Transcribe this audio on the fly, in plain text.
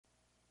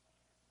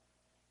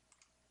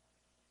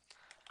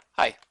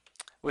Hi.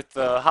 With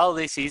the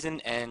holiday season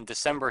and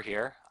December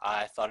here,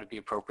 I thought it'd be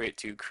appropriate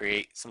to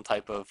create some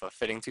type of a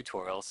fitting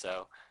tutorial.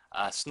 So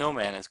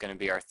Snowman is going to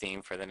be our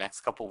theme for the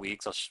next couple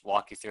weeks. I'll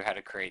walk you through how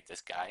to create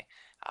this guy.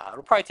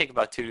 It'll probably take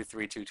about 2 to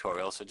 3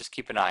 tutorials, so just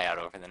keep an eye out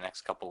over the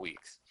next couple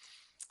weeks.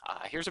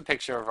 Here's a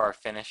picture of our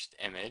finished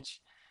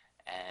image,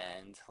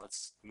 and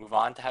let's move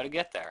on to how to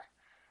get there.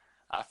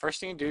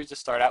 First thing you do is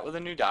just start out with a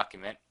new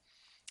document,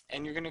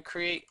 and you're going to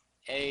create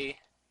a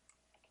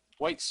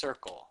white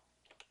circle.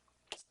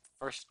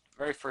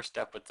 Very first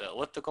step with the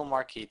elliptical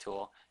marquee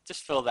tool,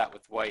 just fill that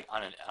with white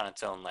on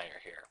its own layer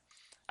here.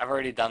 I've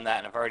already done that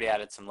and I've already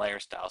added some layer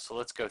styles, so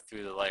let's go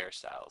through the layer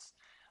styles.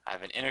 I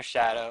have an inner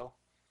shadow,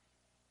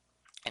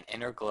 an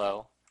inner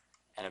glow,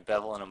 and a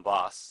bevel and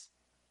emboss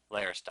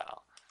layer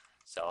style.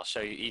 So I'll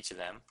show you each of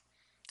them.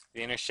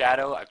 The inner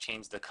shadow, I've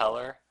changed the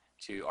color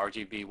to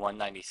RGB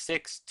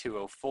 196,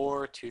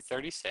 204,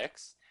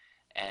 236,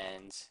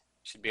 and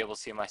you should be able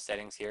to see my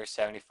settings here: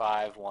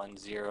 75,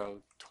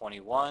 10,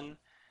 21,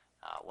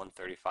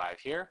 135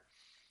 here.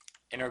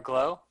 Inner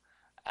glow,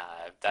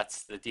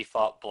 that's the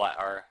default black,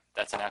 or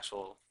that's an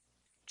actual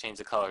change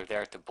the color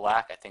there to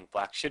black. I think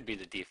black should be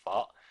the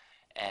default.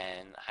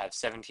 And I have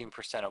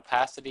 17%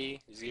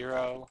 opacity,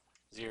 0,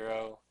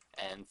 0,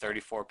 and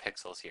 34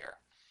 pixels here.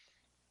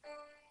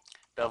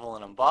 Bevel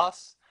and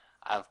emboss,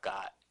 I've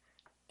got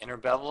inner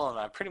bevel, and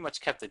I pretty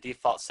much kept the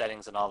default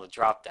settings in all the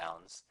drop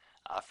downs.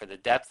 For the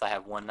depth, I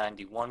have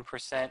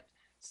 191%,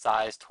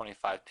 size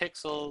 25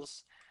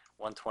 pixels,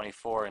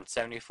 124 and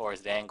 74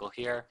 is the angle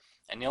here.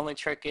 And the only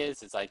trick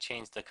is I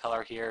changed the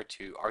color here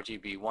to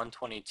RGB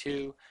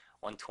 122,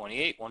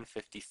 128,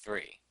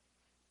 153.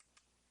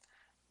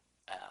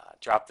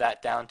 Drop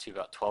that down to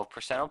about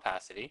 12%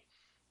 opacity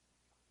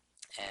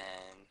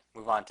and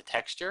move on to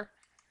texture.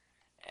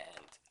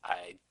 And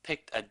I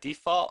picked a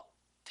default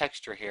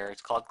texture here.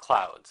 It's called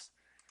clouds.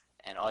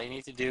 And all you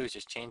need to do is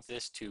just change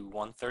this to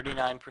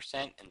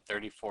 139% and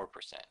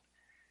 34%.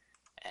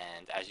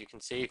 And as you can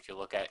see, if you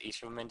look at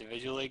each of them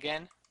individually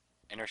again,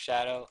 inner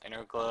shadow,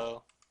 inner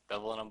glow,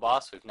 bevel and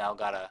emboss, we've now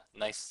got a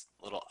nice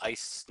little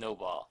ice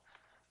snowball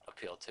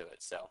appeal to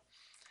it. So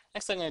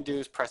next thing I'm going to do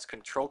is press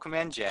Control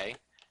Command J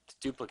to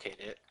duplicate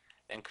it,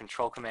 then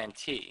Control Command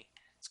T.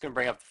 It's going to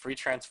bring up the free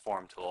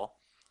transform tool,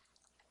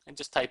 and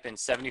just type in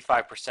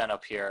 75%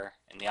 up here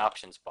in the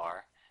options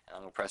bar, and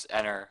I'm going to press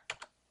Enter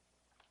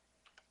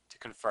to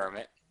confirm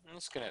it. I'm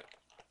just going to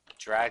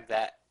drag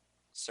that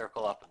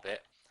circle up a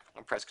bit. I'm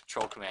going to press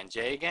Control Command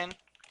J again,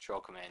 Control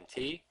Command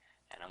T,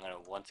 and I'm going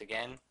to once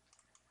again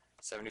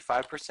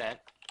 75%,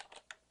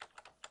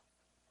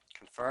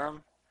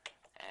 confirm,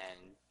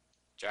 and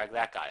drag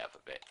that guy up a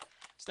bit.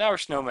 So now our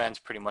snowman's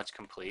pretty much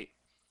complete.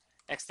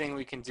 Next thing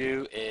we can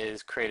do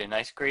is create a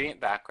nice gradient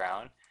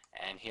background,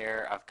 and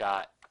here I've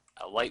got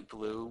a light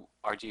blue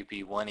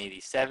RGB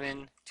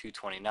 187,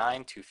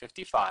 229,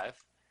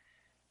 255,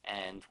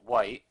 and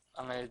white.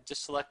 I'm going to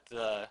just select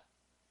the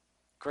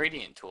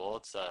gradient tool.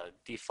 It's a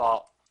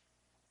default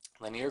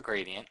linear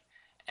gradient,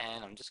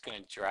 and I'm just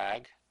going to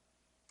drag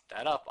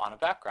that up on a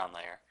background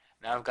layer.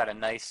 Now I've got a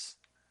nice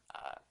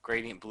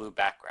gradient blue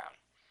background.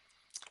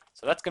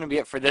 So that's going to be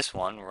it for this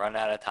one. We're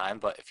running out of time,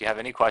 but if you have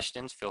any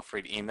questions, feel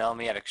free to email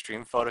me at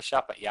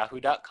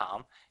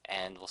extremephotoshop@yahoo.com,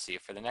 and we'll see you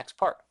for the next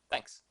part.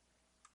 Thanks.